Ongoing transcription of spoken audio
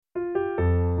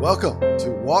Welcome to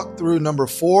walkthrough number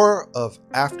 4 of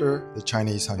After the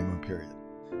Chinese Honeymoon Period.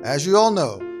 As you all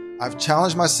know, I've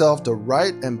challenged myself to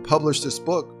write and publish this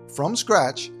book from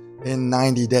scratch in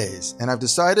 90 days, and I've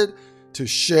decided to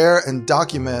share and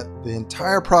document the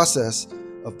entire process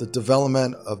of the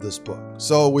development of this book.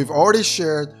 So we've already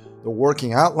shared the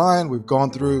working outline. We've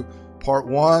gone through part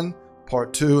 1,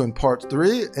 part 2, and part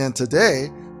 3, and today,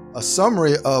 a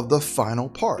summary of the final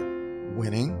part,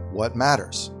 winning what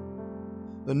matters.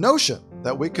 The notion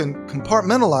that we can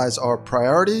compartmentalize our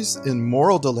priorities in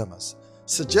moral dilemmas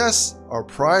suggests our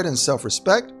pride and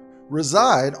self-respect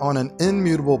reside on an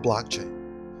immutable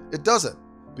blockchain. It doesn't,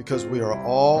 because we are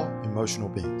all emotional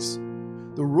beings.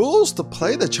 The rules to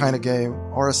play the China game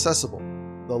are accessible.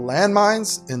 The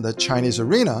landmines in the Chinese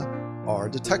arena are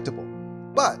detectable.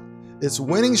 But its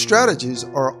winning strategies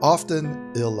are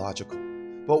often illogical.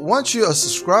 But once you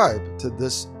subscribe to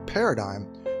this paradigm,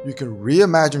 you can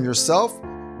reimagine yourself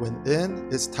within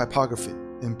its typography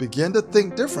and begin to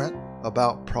think different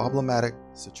about problematic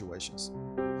situations.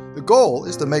 The goal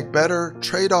is to make better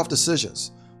trade-off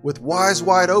decisions with eyes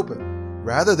wide open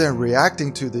rather than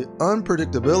reacting to the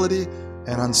unpredictability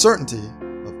and uncertainty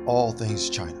of all things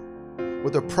China.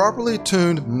 With a properly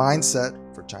tuned mindset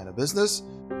for China business,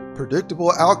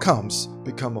 predictable outcomes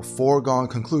become a foregone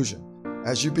conclusion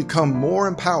as you become more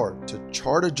empowered to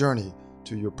chart a journey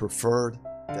to your preferred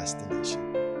destination.